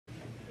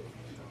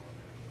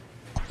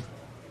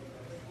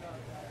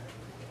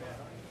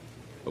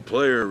A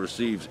player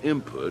receives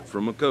input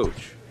from a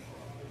coach.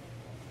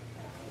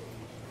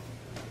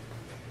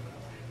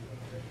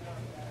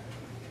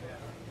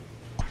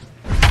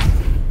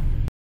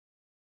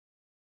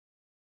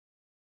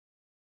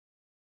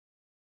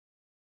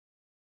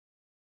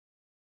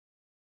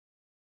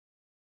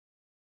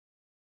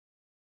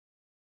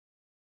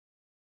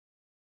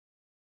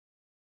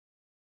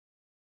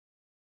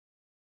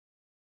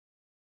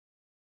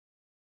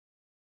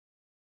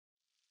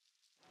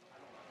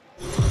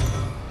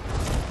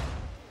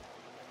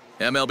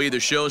 MLB The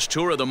Show's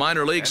tour of the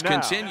minor leagues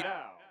continue.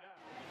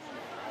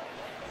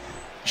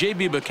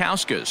 J.B.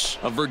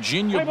 Bukowskis, a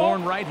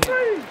Virginia-born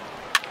right-hander.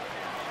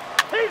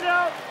 He's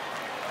out.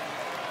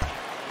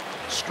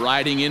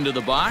 Striding into the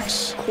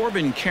box,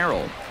 Corbin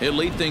Carroll. He'll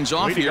lead things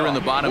off here in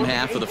the bottom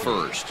half of the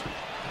first.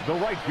 The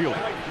right fielder.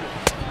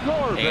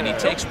 And he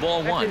takes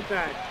ball one.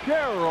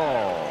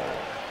 Carroll.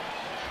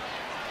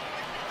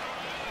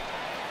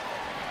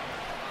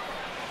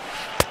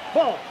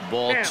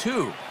 Ball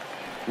two.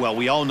 Well,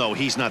 we all know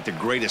he's not the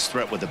greatest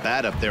threat with the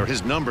bat up there.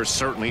 His numbers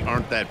certainly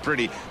aren't that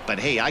pretty. But,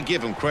 hey, I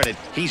give him credit.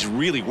 He's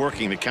really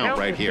working the count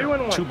right here.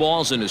 2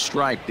 balls and a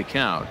strike to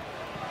count.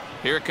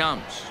 Here it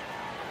comes.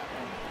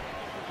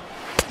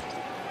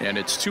 And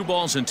it's 2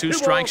 balls and 2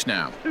 strikes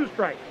now. 2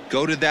 strikes.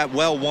 Go to that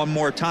well one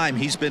more time.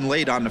 He's been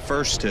late on the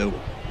first 2.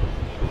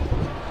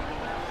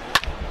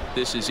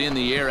 This is in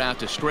the air out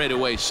to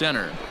straightaway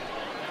center.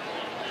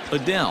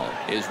 Adele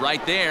is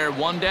right there,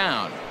 1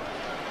 down.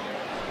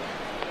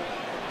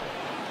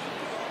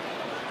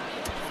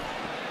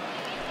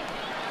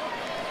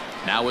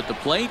 Now at the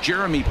plate,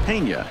 Jeremy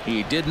Pena.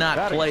 He did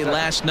not play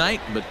last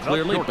night, but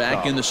clearly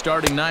back in the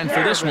starting 9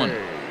 for this one.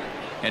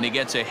 And he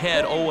gets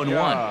ahead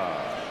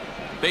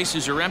 0-1.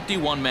 Bases are empty,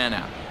 1 man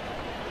out.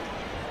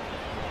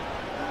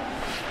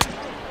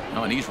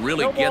 Oh, and he's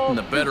really getting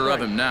the better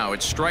of him now.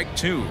 It's strike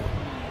 2.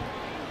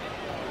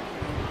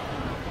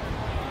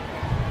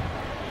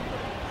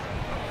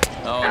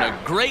 Oh, and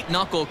a great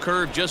knuckle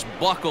curve just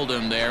buckled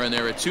him there, and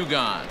there are 2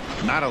 gone.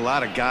 Not a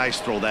lot of guys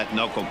throw that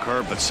knuckle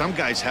curve, but some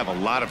guys have a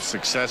lot of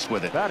success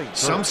with it.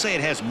 Some say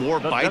it has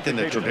more bite than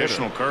the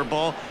traditional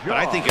curveball, but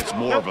I think it's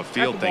more of a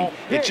feel thing.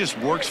 It just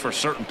works for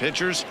certain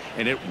pitchers,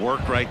 and it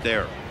worked right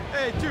there.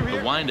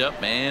 The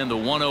windup and the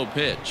 1-0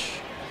 pitch.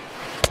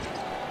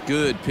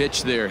 Good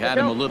pitch there. Had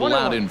him a little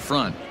out in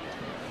front.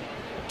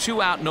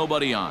 2 out,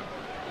 nobody on.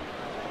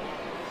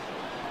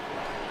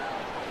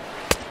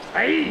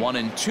 1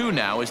 and 2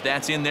 now as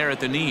that's in there at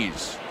the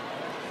knees.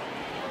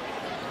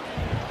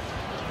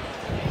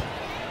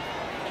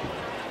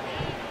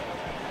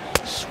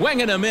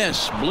 Swing and a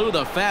miss. Blew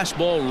the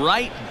fastball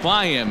right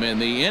by him,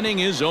 and the inning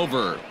is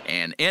over.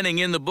 An inning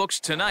in the books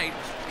tonight.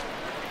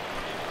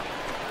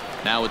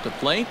 Now at the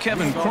plate,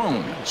 Kevin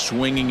Cron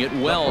swinging it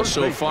well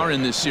so far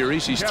in this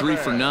series. He's 3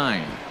 for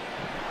 9.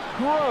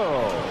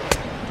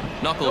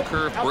 Knuckle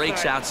curve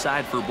breaks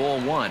outside for ball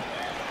 1.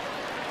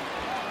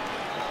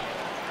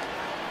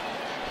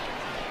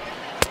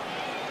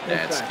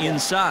 That's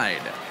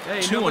inside.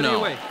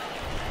 2-0.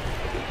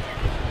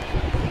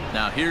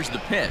 Now here's the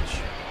pitch.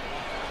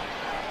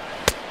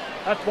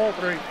 That's ball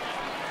 3.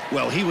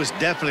 Well, he was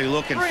definitely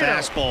looking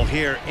fastball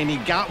here, and he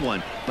got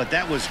one. But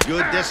that was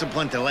good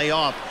discipline to lay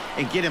off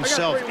and get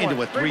himself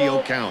into a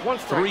 3-0 count.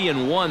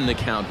 3-1 the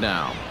count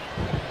now.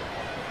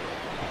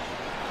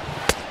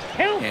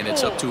 And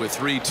it's up to a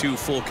 3-2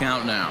 full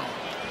count now.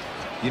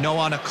 You know,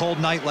 on a cold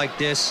night like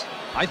this,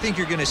 I think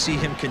you're going to see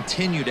him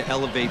continue to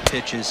elevate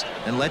pitches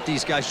and let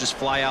these guys just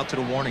fly out to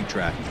the warning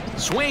track.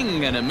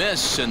 Swing and a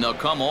miss, and they'll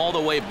come all the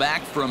way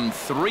back from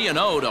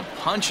 3-0 to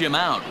punch him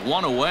out.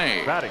 1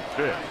 away.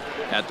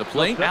 At the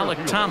plate, Alec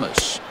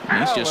Thomas.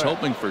 He's just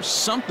hoping for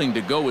something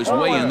to go his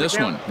way in this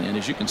one. And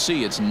as you can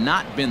see, it's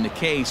not been the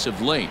case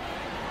of late.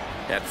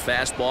 That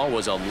fastball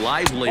was a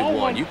lively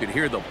one. You could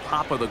hear the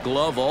pop of the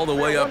glove all the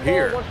way up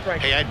here.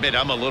 Hey, I admit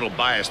I'm a little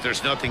biased.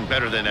 There's nothing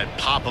better than that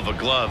pop of a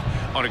glove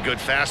on a good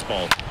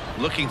fastball.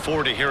 Looking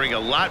forward to hearing a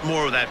lot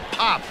more of that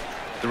pop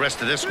the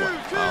rest of this one.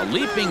 A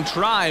leaping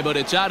try, but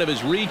it's out of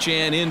his reach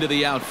and into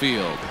the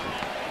outfield.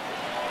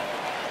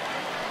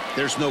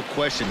 There's no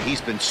question he's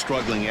been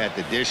struggling at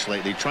the dish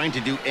lately, trying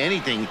to do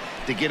anything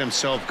to get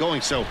himself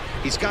going. So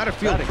he's got to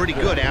feel pretty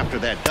good after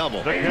that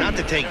double. Not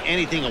to take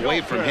anything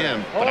away from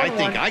him, but I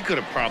think I could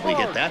have probably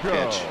hit that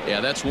pitch.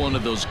 Yeah, that's one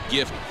of those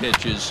gift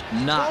pitches,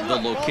 not the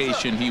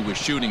location he was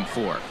shooting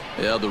for.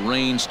 Yeah, the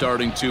rain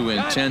starting to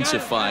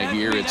intensify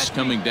here. It's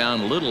coming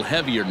down a little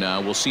heavier now.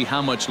 We'll see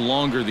how much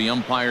longer the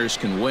umpires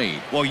can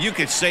wait. Well, you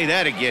could say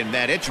that again,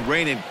 Matt. It's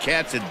raining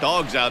cats and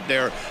dogs out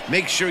there.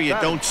 Make sure you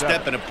don't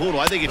step in a poodle.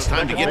 I think it's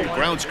time to get the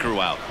grounds crew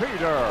out.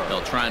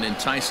 They'll try and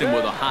entice him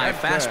with a high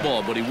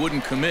fastball, but he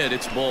wouldn't commit.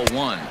 It's ball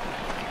 1.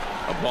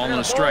 A ball and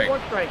a strike.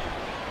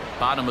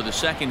 Bottom of the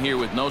second here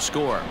with no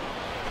score.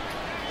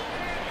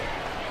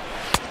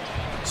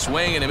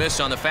 Swing and a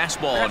miss on the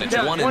fastball, and it's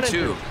 1 and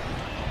 2.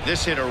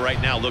 This hitter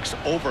right now looks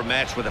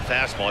overmatched with a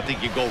fastball. I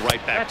think you go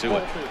right back to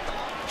it.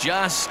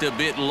 Just a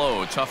bit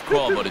low. Tough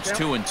call, but it's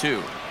 2 and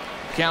 2.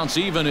 Counts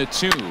even at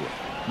 2.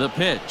 The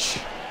pitch.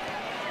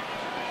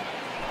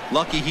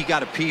 Lucky he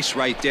got a piece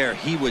right there.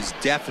 He was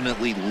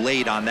definitely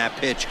late on that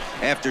pitch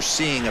after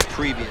seeing a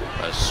previous.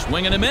 A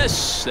swing and a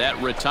miss.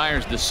 That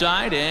retires the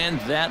side, and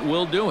that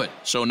will do it.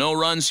 So no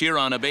runs here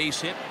on a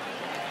base hit.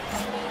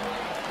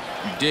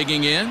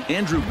 Digging in,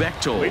 Andrew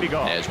Bechtold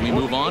as we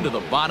move on to the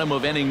bottom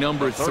of inning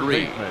number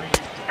 3.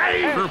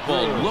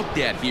 Curveball looked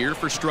at here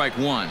for strike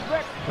 1.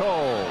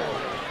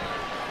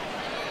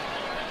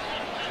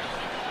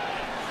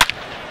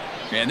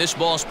 And this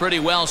ball's pretty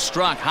well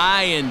struck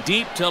high and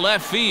deep to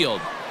left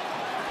field.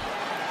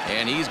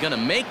 And he's going to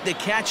make the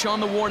catch on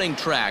the warning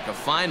track. A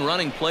fine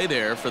running play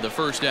there for the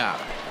first out.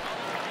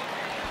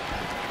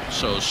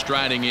 So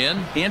striding in,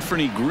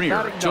 Anthony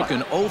Greer took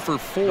an 0 for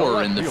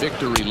 4 in the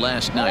victory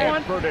last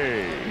night.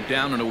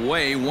 Down and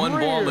away, 1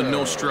 ball and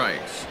no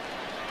strikes.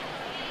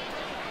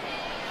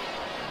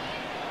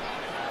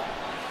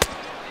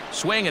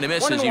 Swing and a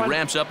miss as he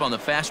ramps up on the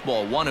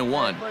fastball.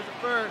 1-1.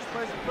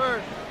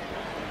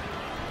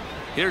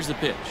 Here's the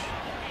pitch.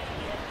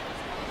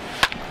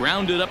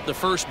 Grounded up the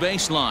first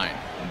baseline,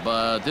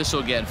 but this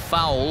will get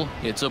foul.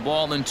 It's a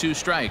ball and 2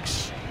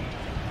 strikes.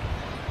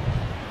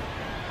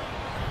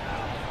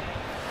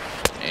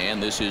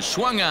 And this is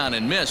swung on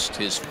and missed.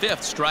 His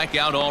 5th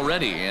strikeout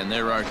already, and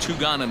there are 2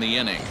 gone in the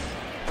inning.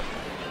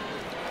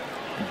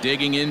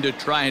 Digging in to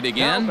try it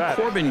again,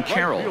 Corbin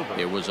Carroll.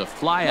 It was a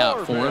fly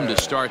out for him to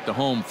start the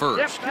home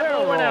first.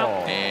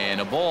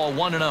 And a ball,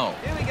 1-0.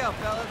 Here we go,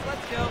 fellas.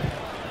 Let's go.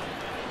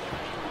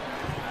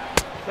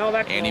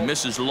 And he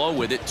misses low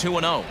with it.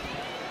 2-0.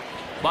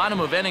 Bottom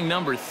of inning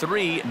number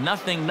 3,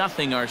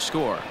 0-0 our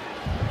score.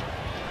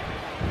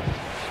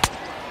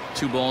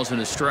 2 balls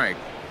and a strike.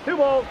 2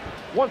 balls,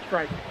 1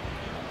 strike.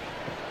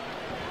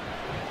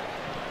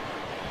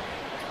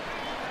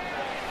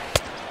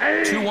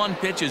 Hey. 2-1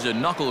 pitch is a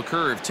knuckle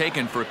curve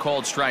taken for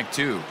called strike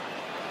 2.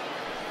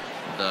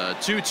 The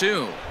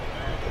 2-2.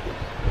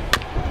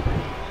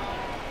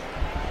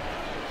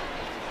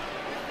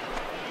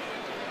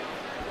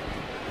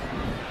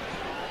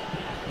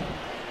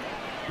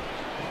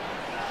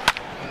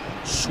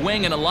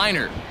 Swing and a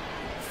liner.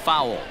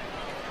 Foul.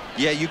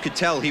 Yeah, you could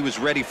tell he was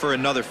ready for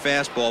another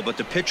fastball, but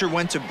the pitcher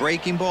went to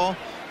breaking ball,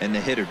 and the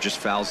hitter just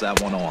fouls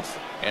that one off.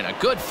 And a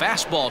good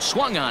fastball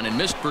swung on and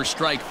missed for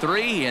strike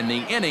 3, and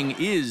the inning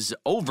is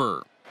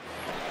over.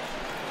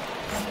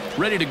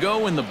 Ready to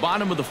go in the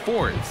bottom of the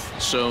 4th.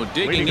 So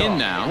digging in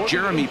now,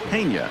 Jeremy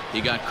Pena.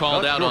 He got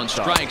called out on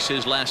strikes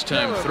his last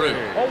time through.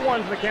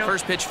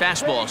 First pitch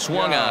fastball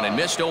swung on and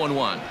missed.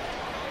 0-1.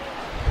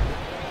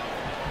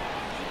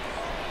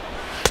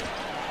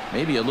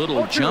 Maybe a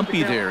little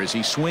jumpy there as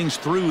he swings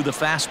through the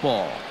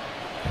fastball.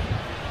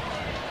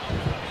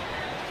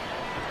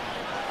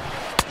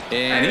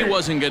 And he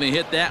wasn't going to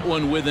hit that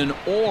one with an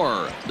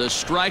or. The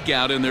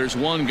strikeout, and there's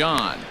 1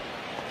 gone.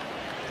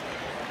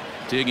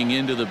 Digging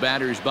into the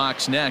batter's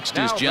box next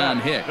is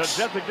John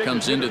Hicks.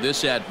 Comes into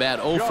this at bat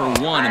 0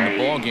 for 1 in the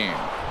ball game.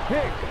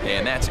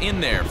 And that's in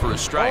there for a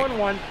strike.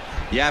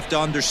 You have to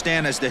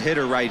understand, as the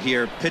hitter right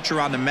here,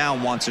 pitcher on the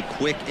mound wants a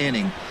quick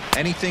inning.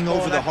 Anything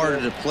over the heart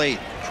of the plate,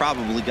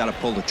 probably got to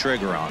pull the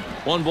trigger on.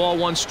 1 ball,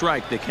 1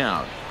 strike, the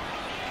count.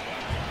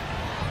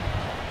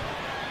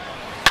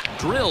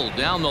 Drilled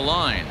down the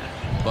line,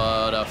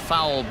 but a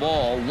foul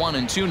ball.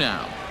 1-2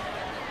 now.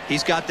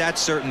 He's got that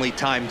certainly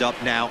timed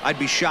up now. I'd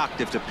be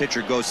shocked if the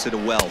pitcher goes to the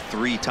well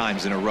 3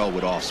 times in a row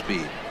with off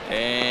speed.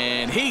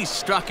 And he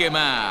struck him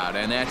out,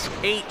 and that's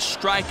 8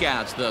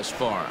 strikeouts thus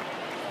far.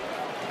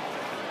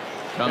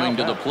 Coming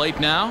to the plate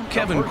now,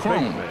 Kevin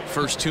Cron.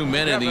 First 2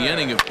 men in the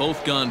inning have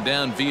both gone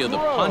down via the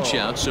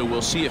punch-out, so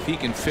we'll see if he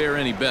can fare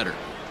any better.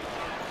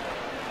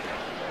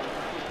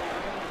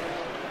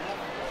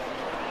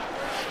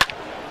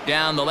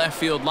 Down the left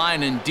field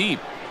line and deep.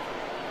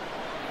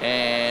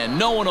 And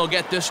no one will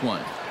get this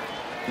one.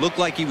 Looked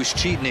like he was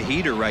cheating a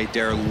heater right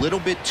there. A little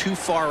bit too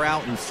far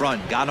out in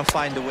front. Gotta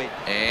find a way.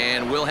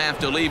 And we'll have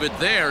to leave it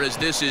there, as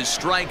this is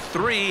strike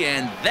 3,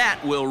 and that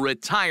will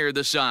retire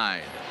the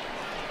side.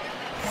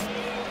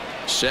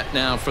 Set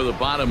now for the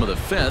bottom of the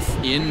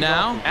 5th. In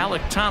now,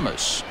 Alec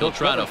Thomas. He'll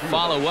try to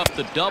follow up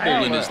the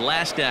double in his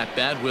last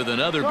at-bat with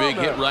another big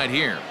hit right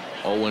here.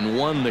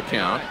 0-1 the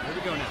count.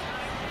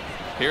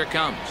 Here it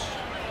comes.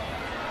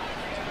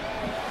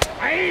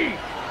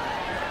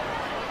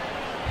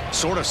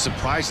 Sort of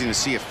surprising to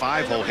see a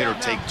 5-hole hitter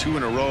take 2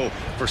 in a row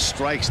for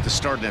strikes to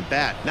start an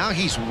at-bat. Now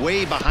he's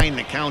way behind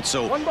the count,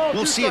 so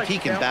we'll see if he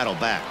can battle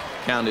back.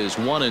 Count is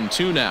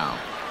 1-2 now.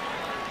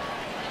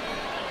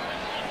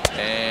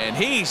 And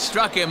he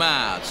struck him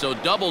out. So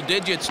double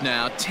digits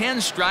now. 10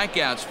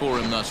 strikeouts for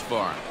him thus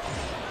far.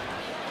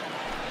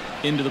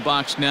 Into the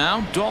box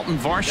now, Dalton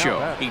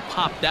Varsho. He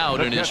popped out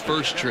in his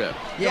first trip.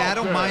 Yeah, I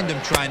don't mind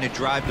him trying to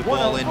drive the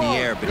ball in the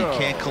air, but he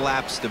can't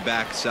collapse the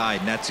backside,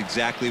 and that's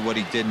exactly what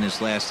he did in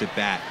his last at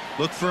bat.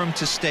 Look for him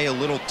to stay a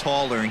little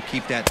taller and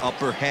keep that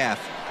upper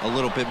half a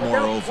little bit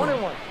more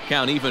over.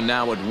 Count even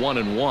now at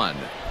 1-1.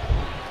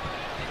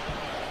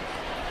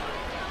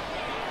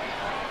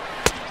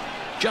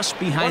 Just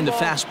behind the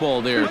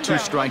fastball there. 2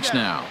 strikes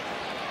now.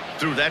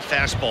 Threw that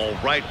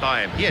fastball right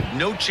by him. He had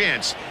no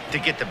chance to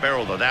get the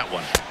barrel of that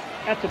one.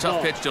 That's a Tough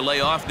ball. pitch to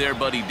lay off there,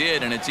 but he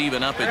did, and it's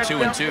even up at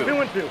 2-2.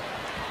 2-2.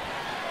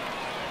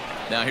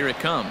 Now here it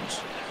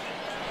comes.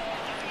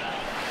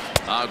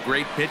 A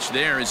great pitch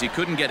there as he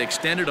couldn't get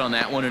extended on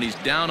that one, and he's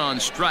down on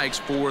strikes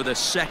for the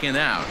second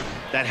out.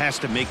 That has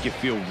to make you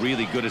feel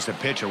really good as a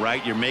pitcher,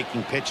 right? You're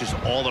making pitches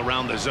all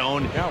around the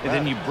zone, and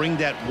then you bring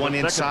that one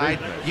inside.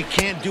 You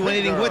can't do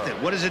anything with it.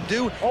 What does it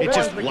do? It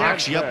just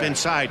locks you up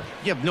inside.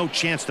 You have no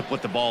chance to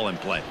put the ball in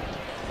play.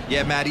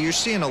 Yeah, Matty, you're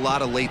seeing a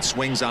lot of late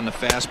swings on the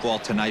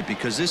fastball tonight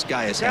because this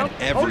guy has had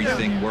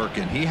everything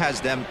working. He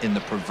has them in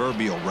the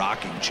proverbial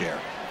rocking chair.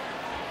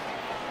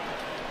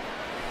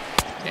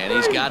 And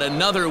he's got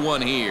another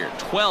one here.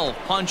 12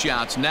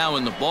 punch-outs now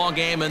in the ball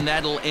game, and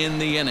that'll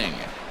end the inning.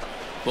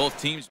 Both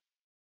teams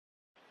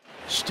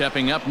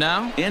stepping up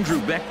now. Andrew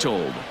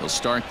Bechtold will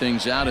start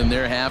things out in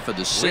their half of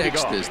the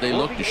sixth as they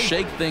look to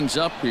shake things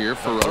up here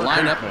for a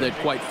lineup that,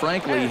 quite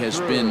frankly,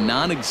 has been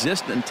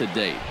non-existent to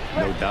date.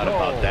 No doubt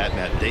about that,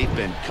 Matt. They've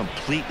been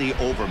completely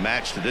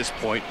overmatched to this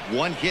point.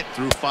 One hit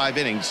through 5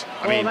 innings.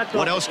 I mean,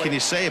 what else can you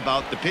say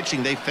about the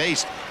pitching they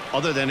faced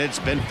other than it's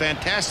been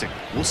fantastic?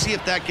 We'll see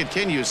if that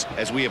continues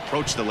as we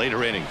approach the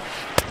later inning.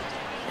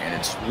 And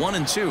it's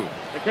 1-2.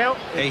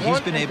 Hey, he's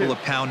been able to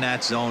pound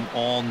that zone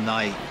all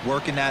night,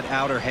 working that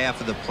outer half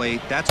of the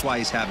plate. That's why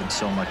he's having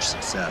so much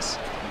success.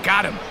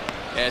 Got him.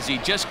 As he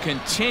just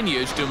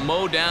continues to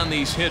mow down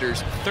these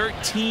hitters.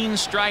 13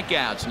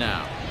 strikeouts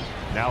now.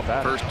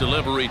 First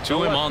delivery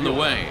to him on the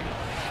way.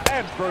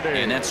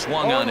 And that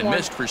swung on and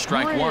missed for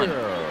strike one.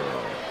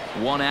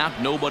 One out,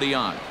 nobody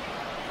on.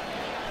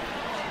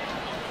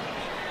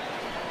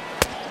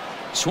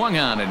 Swung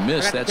on and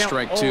missed. That's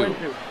strike two.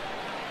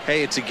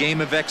 Hey, it's a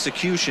game of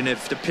execution.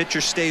 If the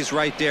pitcher stays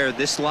right there,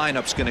 this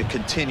lineup's going to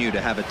continue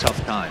to have a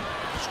tough time.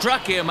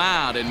 Struck him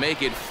out and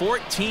make it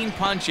 14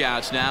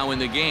 punch-outs now in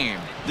the game.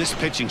 This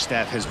pitching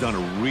staff has done a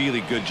really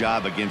good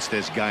job against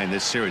this guy in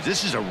this series.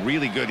 This is a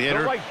really good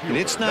hitter, and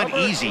it's not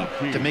easy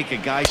to make a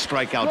guy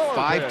strike out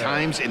 5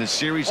 times in a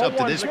series up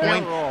to this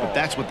point, but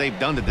that's what they've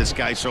done to this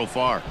guy so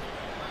far.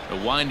 The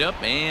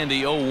windup and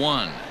the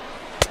 0-1.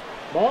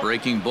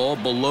 Breaking ball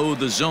below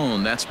the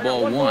zone. That's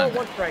ball one.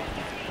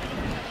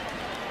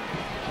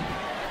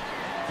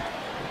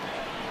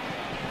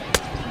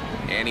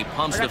 And he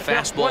pumps the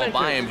fastball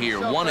by him here.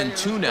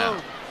 1-2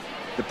 now.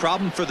 The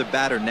problem for the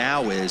batter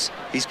now is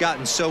he's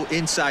gotten so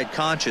inside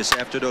conscious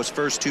after those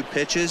first 2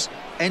 pitches.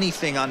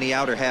 Anything on the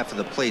outer half of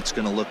the plate's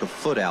going to look a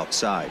foot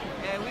outside.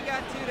 Yeah, we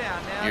got 2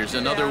 down now. Here's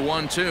another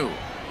 1-2.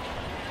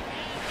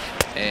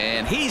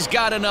 And he's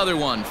got another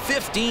one.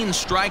 15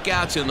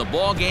 strikeouts in the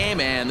ball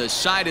game, and the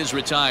side is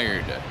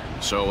retired.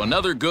 So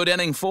another good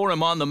inning for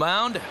him on the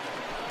mound.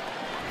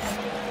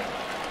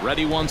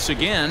 Ready once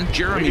again,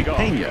 Jeremy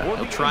Pena.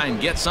 He'll try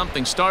and get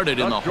something started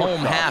in the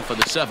home half of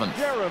the 7th.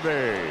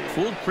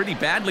 Fooled pretty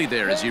badly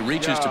there as he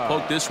reaches to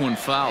poke this one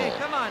foul. Hey,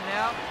 come on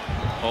now.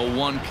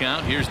 0-1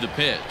 count. Here's the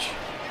pitch.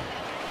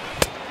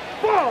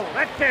 Ball,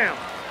 that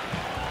counts.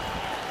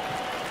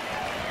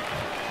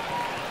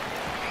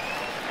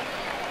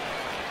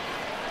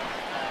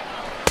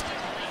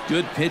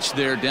 Good pitch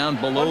there down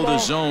below the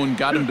zone.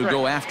 Got him to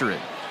go after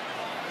it.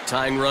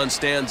 Tying run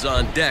stands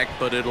on deck,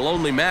 but it'll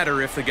only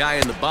matter if the guy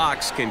in the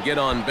box can get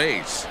on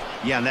base.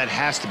 Yeah, and that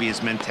has to be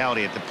his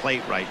mentality at the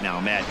plate right now,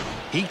 Matt.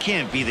 He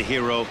can't be the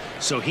hero,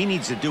 so he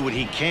needs to do what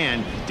he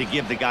can to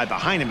give the guy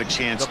behind him a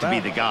chance to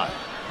be the guy.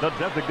 The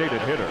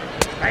designated hitter.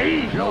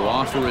 No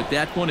offer at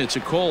that one. It's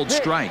a cold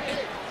strike.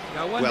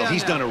 Well,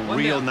 he's done a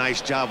real nice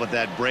job with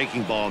that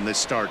breaking ball in this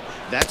start.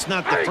 That's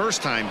not the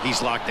first time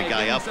he's locked a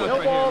guy up with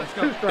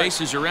it.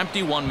 Bases are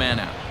empty. 1 man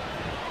out.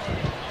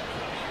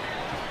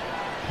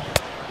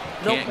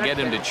 Can't get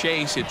him to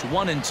chase. It's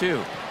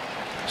 1-2.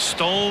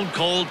 Stone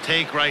cold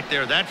take right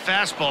there. That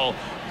fastball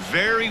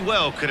very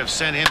well could have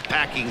sent him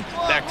packing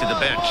back to the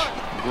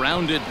bench.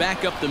 Grounded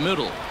back up the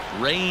middle.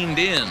 Reined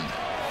in.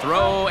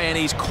 Throw, and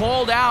he's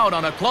called out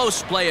on a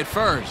close play at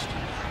first.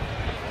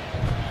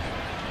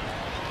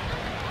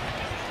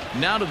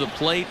 Now to the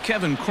plate,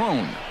 Kevin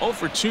Crone. 0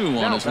 for 2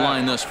 on his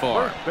line thus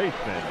far.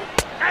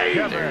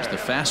 There's the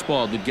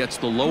fastball that gets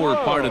the lower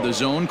part of the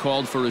zone,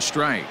 called for a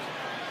strike.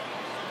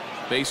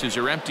 Bases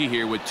are empty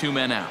here with 2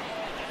 men out.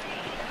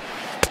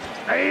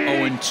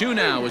 0-2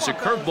 now as a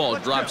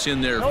curveball drops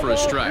in there for a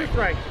strike.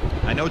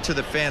 I know to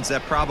the fans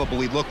that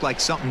probably looked like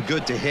something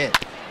good to hit,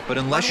 but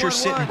unless you're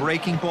sitting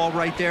breaking ball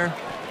right there,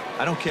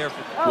 I don't care.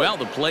 Well,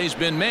 the play's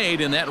been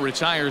made, and that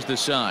retires the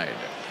side.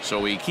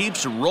 So he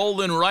keeps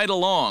rolling right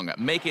along.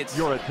 Make it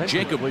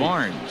Jacob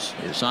Barnes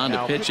is on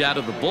to pitch out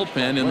of the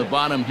bullpen in the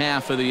bottom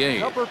half of the 8th.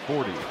 Number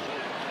 40,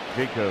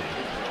 Jacob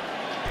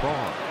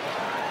Barnes.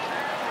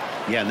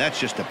 Yeah, and that's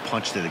just a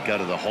punch to the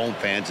gut of the home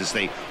fans as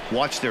they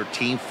watch their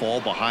team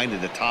fall behind at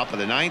the top of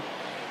the 9th.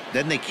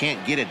 Then they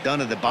can't get it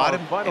done at the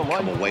bottom and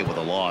come away with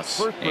a loss.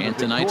 And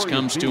tonight's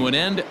comes to an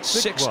end.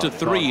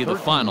 6-3 the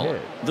final.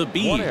 The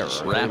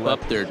Bees wrap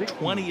up their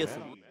 20th.